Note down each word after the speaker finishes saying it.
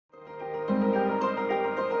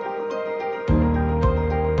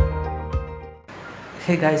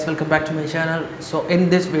Hey guys, welcome back to my channel. So in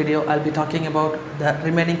this video I'll be talking about the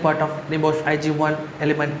remaining part of NEBOSH IG1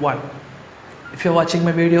 element 1. If you're watching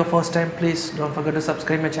my video first time, please don't forget to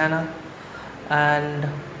subscribe my channel, and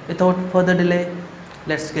without further delay,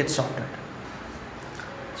 let's get started.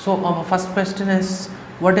 So our first question is,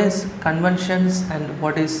 what is conventions and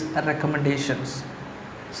what is recommendations?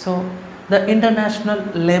 So the International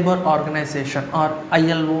Labour Organization, or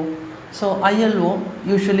ILO. So ILO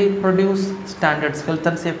usually produce standards, health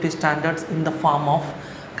and safety standards, in the form of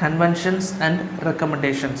conventions and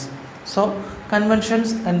recommendations. So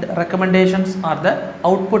conventions and recommendations are the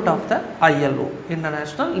output of the ILO,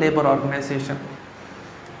 International Labour Organization.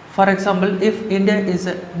 For example, if India is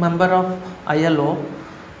a member of ILO,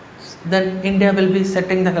 then India will be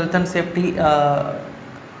setting the health and safety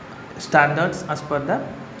standards as per the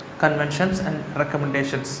conventions and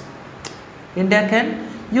recommendations. India can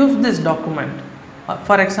use this document.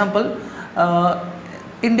 For example,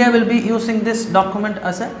 India will be using this document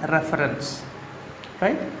as a reference,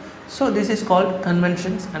 right? So this is called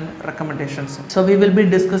conventions and recommendations. So we will be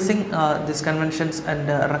discussing these conventions and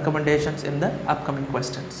recommendations in the upcoming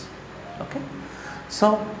questions. Okay.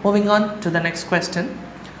 So moving on to the next question.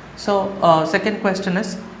 So second question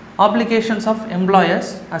is obligations of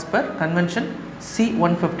employers as per convention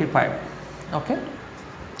C155. Okay.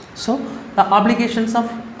 So the obligations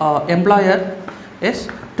of employer is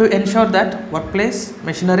to ensure that workplace,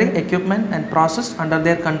 machinery, equipment and process under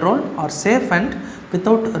their control are safe and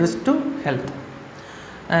without risk to health.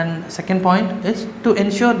 And second point is to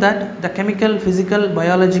ensure that the chemical, physical,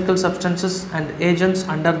 biological substances and agents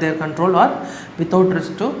under their control are without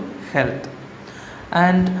risk to health.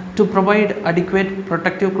 And to provide adequate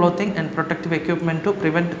protective clothing and protective equipment to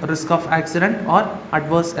prevent risk of accident or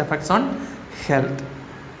adverse effects on health.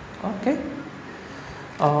 Okay.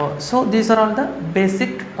 So these are all the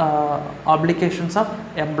basic obligations of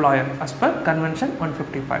employer as per convention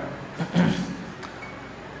 155.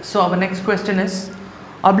 So our next question is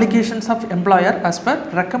obligations of employer as per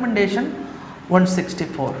recommendation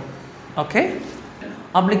 164. Okay.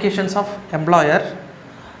 Obligations of employer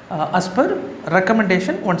as per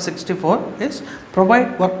recommendation 164 is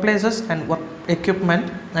provide workplaces and work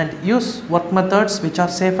equipment and use work methods which are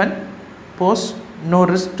safe and pose no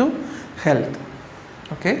risk to health.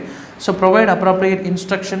 Okay. So provide appropriate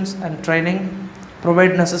instructions and training,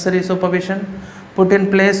 provide necessary supervision, put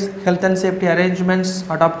in place health and safety arrangements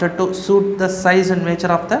adapted to suit the size and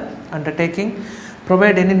nature of the undertaking,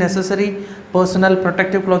 provide any necessary personal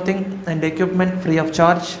protective clothing and equipment free of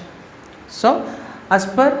charge. So as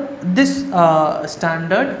per this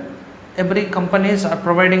standard, every companies are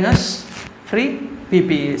providing us free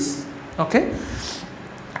PPEs. Okay.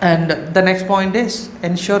 And the next point is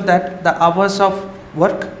ensure that the hours of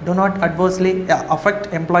work do not adversely affect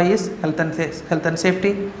employees' health and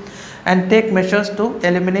safety, and take measures to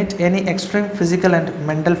eliminate any extreme physical and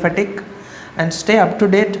mental fatigue, and stay up to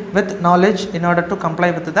date with knowledge in order to comply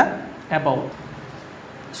with the above.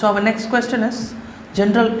 So our next question is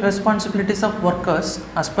general responsibilities of workers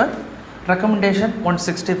as per recommendation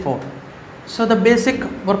 164. So the basic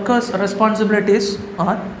workers' responsibilities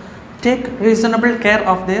are take reasonable care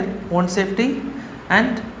of their own safety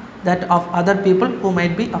and that of other people who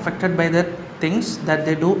might be affected by the things that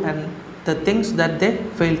they do and the things that they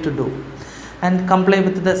fail to do, and comply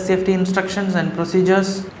with the safety instructions and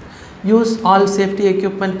procedures, use all safety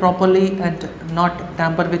equipment properly and not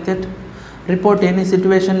tamper with it, report any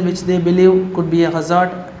situation which they believe could be a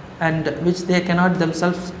hazard and which they cannot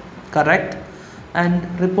themselves correct,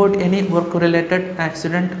 and report any work related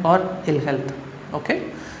accident or ill health.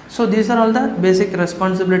 Okay. So these are all the basic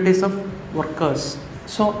responsibilities of workers.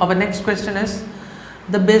 So our next question is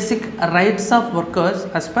the basic rights of workers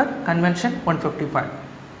as per convention 155.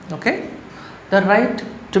 Okay. The right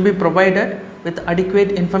to be provided with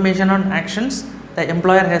adequate information on actions the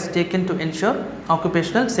employer has taken to ensure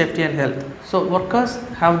occupational safety and health. So workers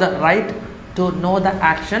have the right to know the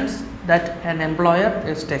actions that an employer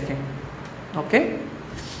is taking. Okay.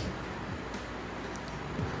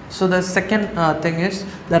 So the second thing is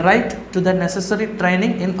the right to the necessary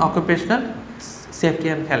training in occupational safety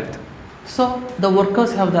and health. So the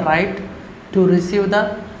workers have the right to receive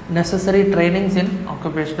the necessary trainings in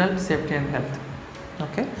occupational safety and health.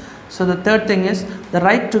 Okay. So the third thing is the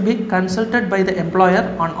right to be consulted by the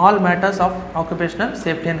employer on all matters of occupational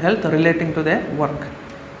safety and health relating to their work.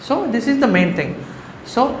 So this is the main thing.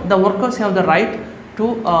 So the workers have the right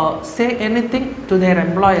to say anything to their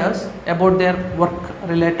employers about their work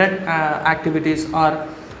related activities or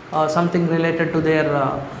something related to their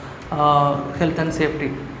health and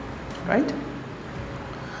safety, right?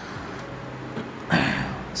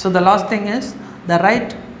 So the last thing is the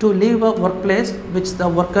right to leave a workplace which the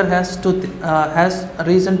worker has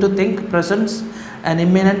reason to think presents an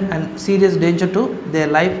imminent and serious danger to their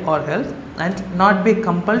life or health, and not be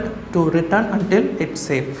compelled to return until it's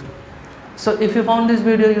safe. So if you found this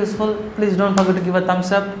video useful, please don't forget to give a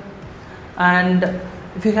thumbs up, and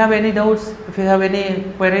if you have any doubts, if you have any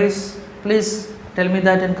queries, please tell me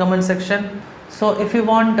that in comment section. So if you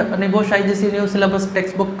want NEBOSH IGC new syllabus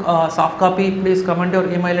textbook soft copy, please comment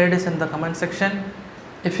your email address in the comment section.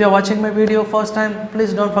 If you are watching my video first time,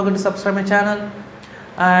 please don't forget to subscribe my channel,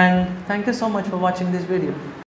 and thank you so much for watching this video.